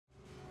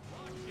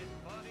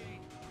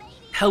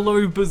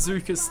Hello,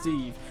 Bazooka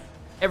Steve.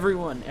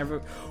 Everyone.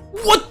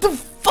 What the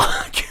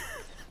fuck?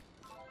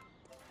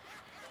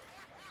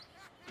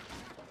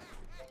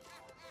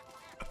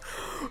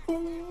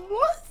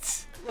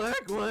 What? What?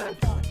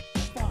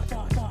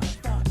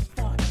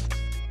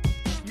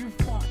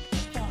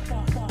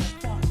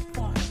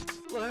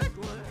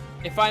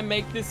 If I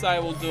make this, I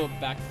will do a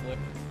backflip.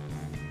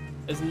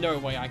 There's no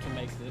way I can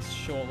make this,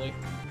 surely.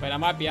 Wait, I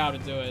might be able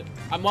to do it.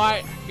 I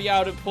might be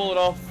able to pull it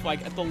off,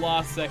 like, at the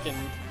last second.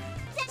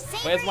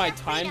 Where's my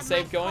time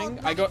save going?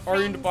 I got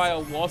owned by a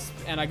wasp,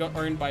 and I got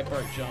owned by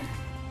boat jump.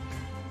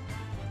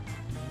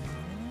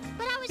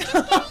 But I was just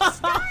getting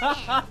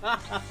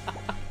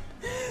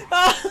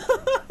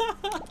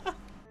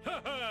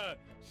started.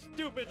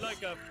 Stupid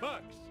like a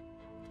fox.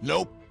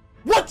 Nope.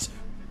 What?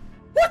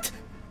 What?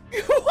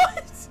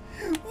 What?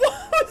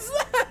 What was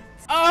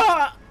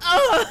that?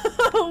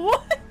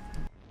 What?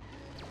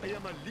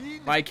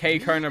 My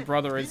K-Kona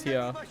brother is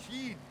here.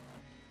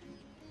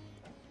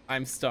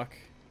 I'm stuck.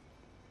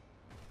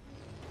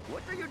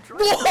 What are you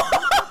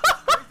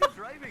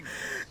driving?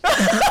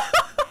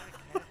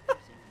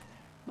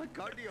 My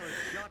cardio is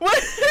shot.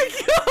 What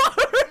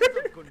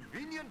the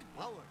Convenient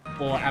power.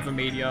 Or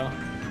Avamedia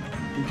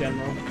in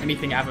general.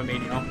 Anything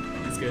Avamedia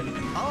is good.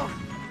 Oh,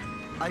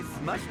 I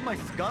smashed my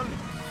skull.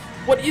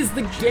 What is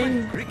the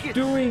game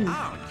doing?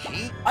 Oh,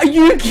 gee. Are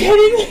you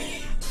kidding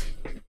me?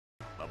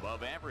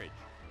 Above average.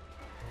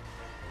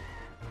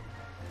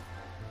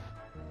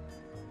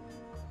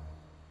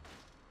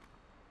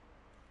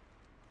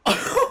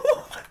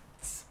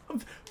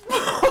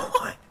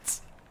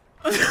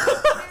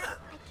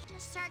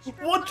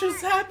 What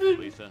just happened?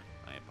 Lisa,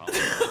 I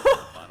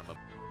apologize.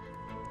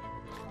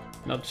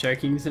 Not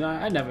choking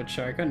tonight. I never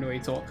choke. I know you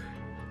talk.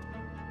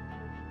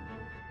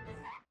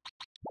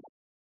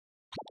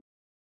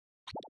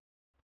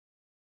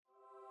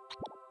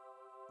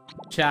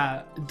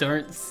 Chat,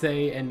 don't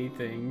say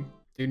anything.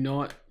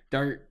 Don't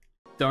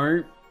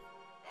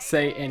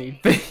say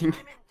anything.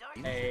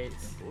 8,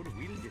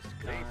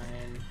 9,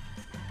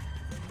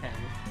 10.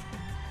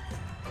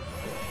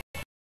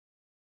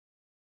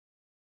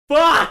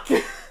 Fuck!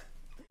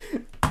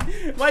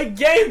 My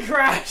game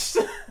crashed!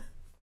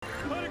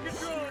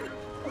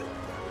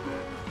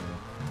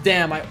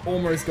 Damn, I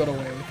almost got away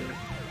with it.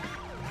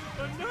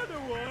 Another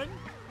one.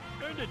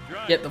 Learn to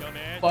drive, Get the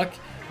dumbass. fuck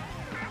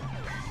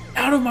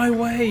out of my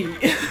way!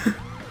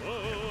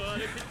 Oh,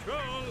 out of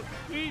control.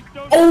 Please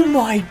don't. Oh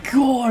my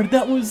god,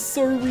 that was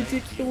so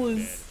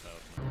ridiculous.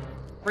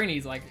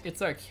 Breeny's like,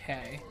 it's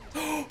okay.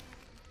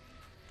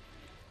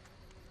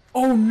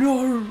 Oh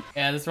no!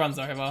 Yeah, this run's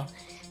over.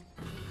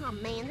 Oh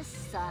man, this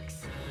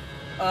sucks.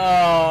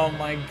 Oh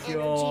my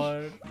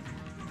god.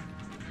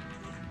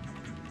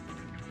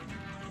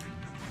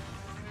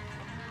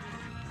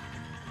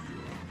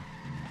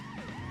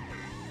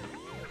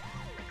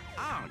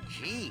 Oh,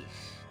 jeez.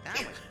 That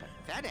was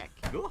pathetic.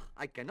 Oh,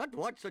 I cannot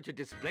watch such a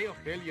display of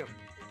failure.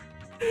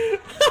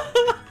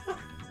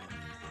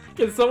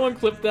 Can someone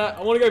clip that?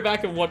 I want to go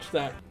back and watch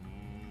that.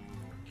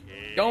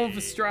 Going for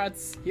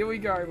strats. Here we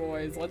go,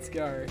 boys. Let's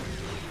go.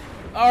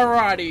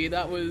 Alrighty,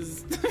 that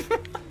was...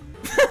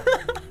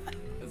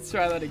 Let's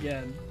try that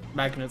again.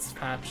 Magnets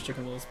patch,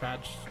 chicken wheels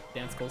patch,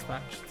 dance calls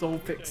patch. It's all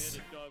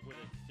fixed.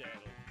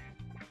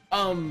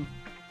 What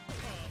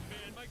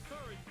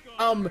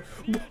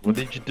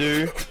did you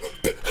do?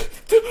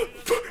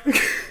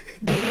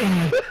 I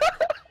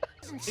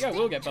think I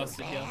will get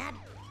busted here.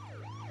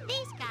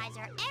 These guys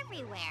are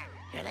everywhere.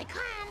 Here they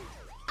come.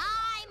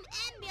 I'm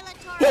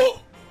ambulatory. Oh!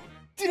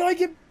 Did I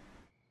get...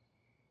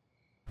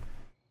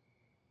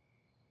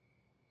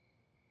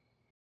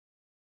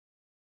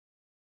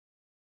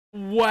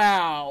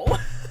 Wow.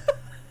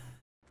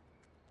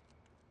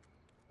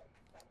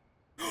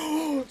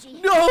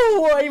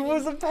 No, I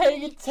wasn't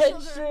paying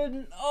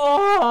attention.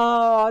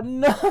 Oh,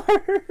 no.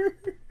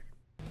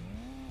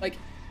 Like,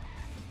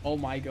 oh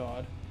my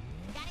god.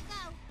 Gotta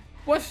go.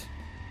 What?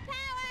 Power.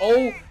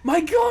 Oh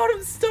my god,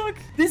 I'm stuck.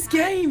 This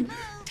game.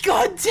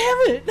 God damn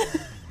it.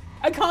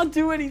 I can't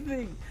do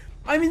anything.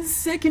 I'm in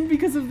second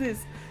because of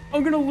this.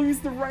 I'm gonna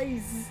lose the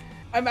race.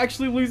 I'm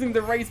actually losing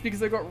the race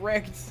because I got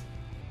wrecked.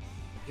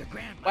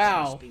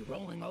 Wow.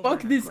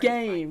 Fuck this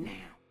game.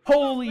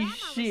 Holy Grandma was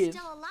shit.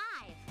 still alive.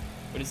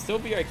 Would it still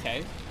be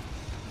okay?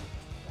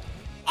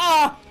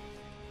 Ah!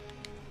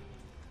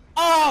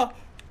 Ah!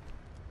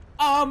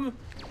 Ah!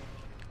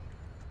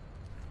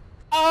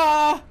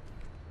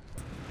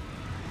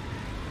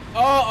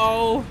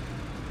 Uh-oh.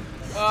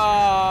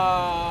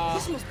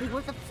 This must be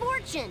worth a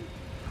fortune.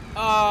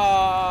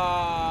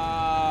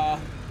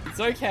 It's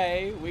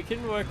okay. We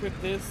can work with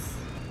this.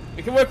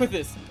 We can work with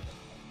this.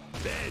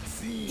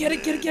 Get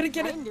it, get it, get it,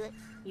 get it. Into it.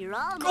 You're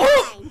all mine.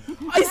 Oh!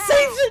 I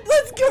saved it!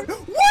 Let's go!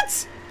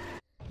 What?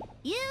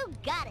 You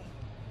got it.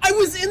 I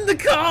was in the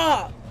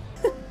car!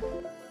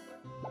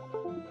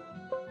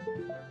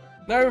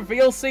 No,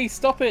 VLC,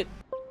 stop it!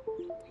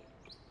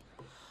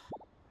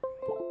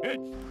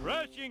 It's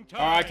crashing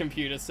time. Alright,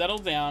 computer, settle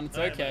down, it's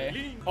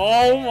okay.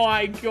 Oh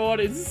my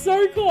god, it's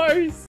so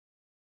close!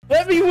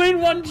 Let me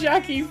win one,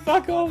 Jackie,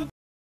 fuck off!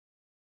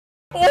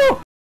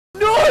 Oh!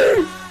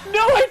 No! No,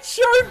 I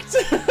choked!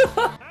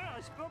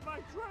 I spilled my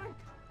drink.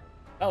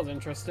 That was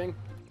interesting.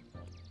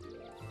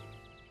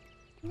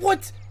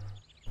 What?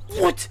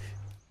 What?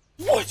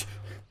 What?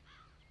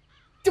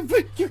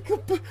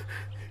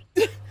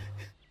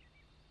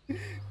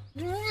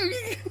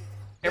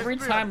 Every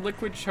time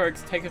Liquid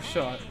chokes, take a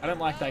shot. I don't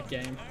like that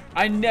game.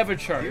 I never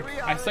choke.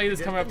 I say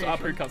this coming up to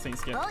Apu cutscene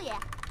skip. Oh yeah,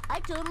 I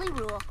totally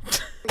rule.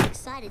 I'm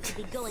excited to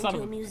be going Son to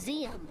of a a-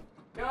 museum.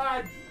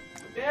 God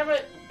damn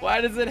it!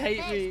 Why does it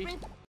hate me?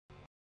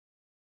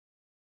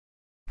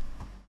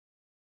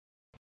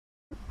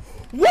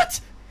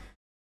 What?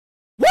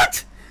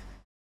 What?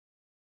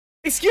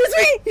 Excuse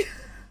me?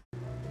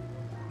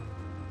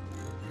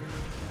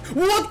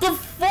 What the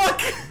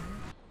fuck?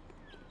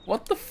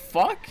 What the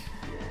fuck?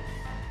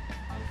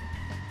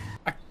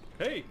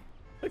 Hey,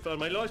 I found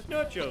my lost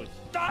nachos.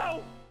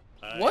 Ow!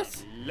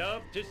 What? I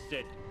love to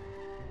sit.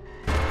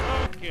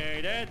 Okay,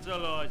 that's a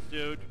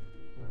lawsuit.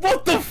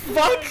 What the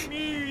fuck?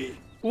 Me.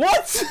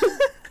 What?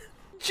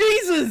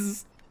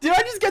 Jesus! Did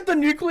I just get the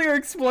nuclear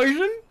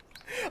explosion?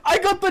 I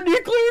got the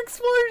nuclear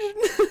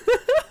explosion!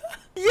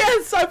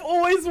 Yes, I've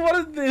always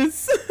wanted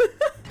this!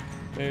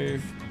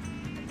 Move.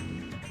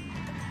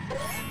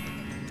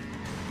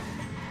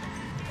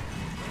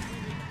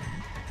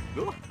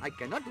 Oh, I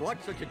cannot watch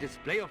such a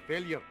display of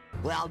failure.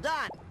 Well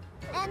done.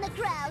 And the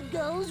crowd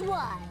goes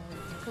wild.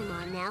 Come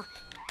on now,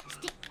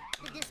 stick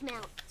to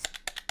dismount.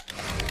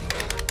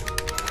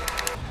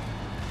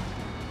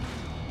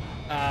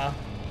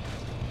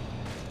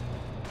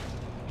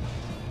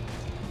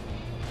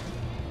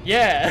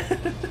 Yeah.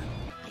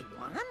 I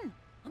won?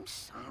 I'm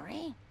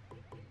sorry.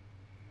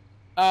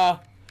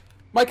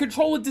 My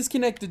controller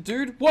disconnected,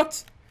 dude.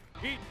 What?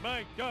 Eat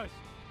my dust.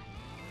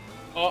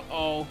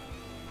 Uh-oh.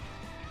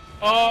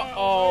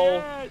 Uh-oh.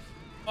 Yes.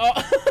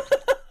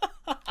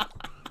 Oh.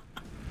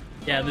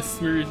 Yeah, this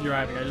smooth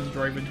driving. I just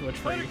drove into a Out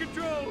of tree.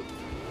 control.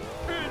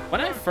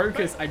 When I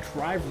focus, I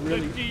drive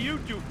really... Let's see you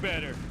do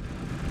better.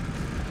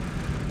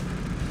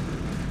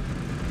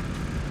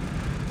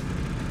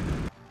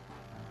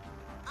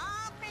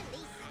 All for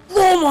Lisa.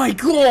 Oh my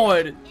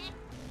god!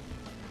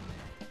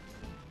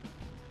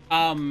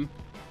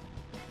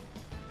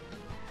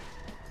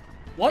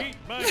 What? Eat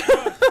my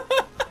dust.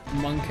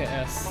 Monka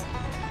S.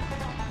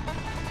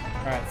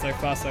 Alright, so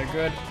far so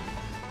good.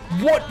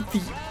 What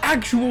the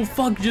actual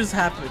fuck just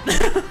happened?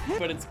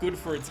 But it's good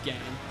for its game.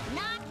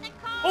 Not the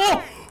car.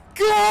 Oh!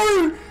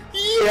 Go!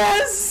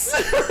 Yes!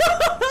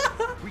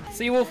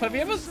 Seawolf, have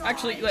you ever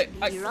actually, like,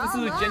 this is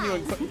a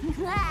genuine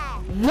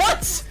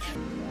What?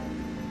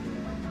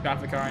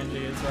 Traffic RNG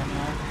is right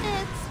now.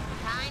 It's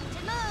time to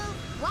move.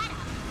 What a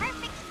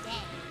perfect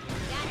day.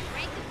 Gotta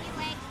break a few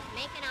eggs,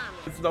 make an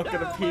omelet. It's not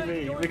gonna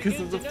PV because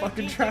of the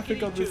fucking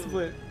traffic on this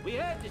split. We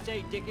had to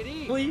say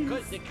tickety Please.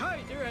 because the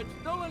Kaiser had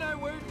stolen our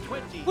word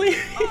 20.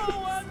 Please.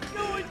 Oh, I'm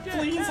going to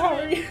Please hell.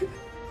 hurry.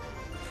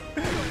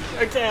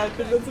 Okay, I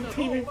think that's a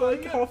PV for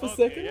like half a Okay,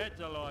 second.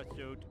 that's a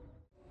lawsuit.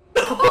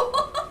 No!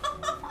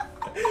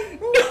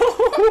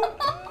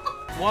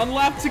 One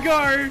lap to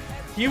go.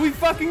 Here we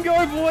fucking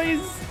go,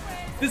 boys.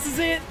 This is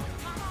it.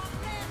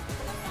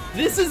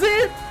 This is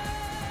it.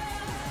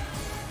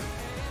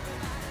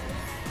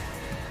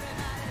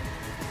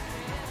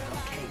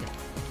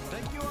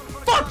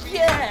 Fuck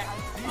yeah!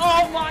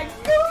 Oh my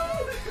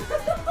god!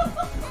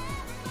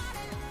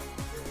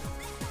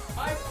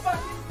 I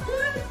fucking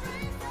did it!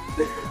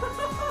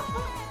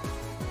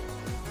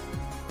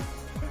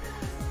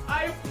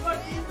 I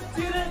fucking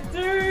did it,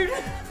 dude!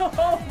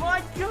 Oh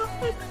my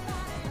god!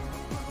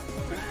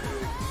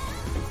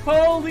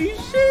 Holy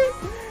shit!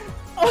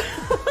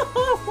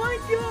 Oh my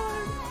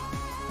god!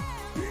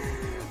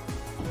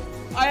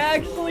 I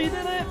actually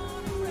did it!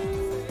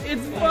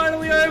 It's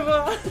finally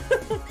over!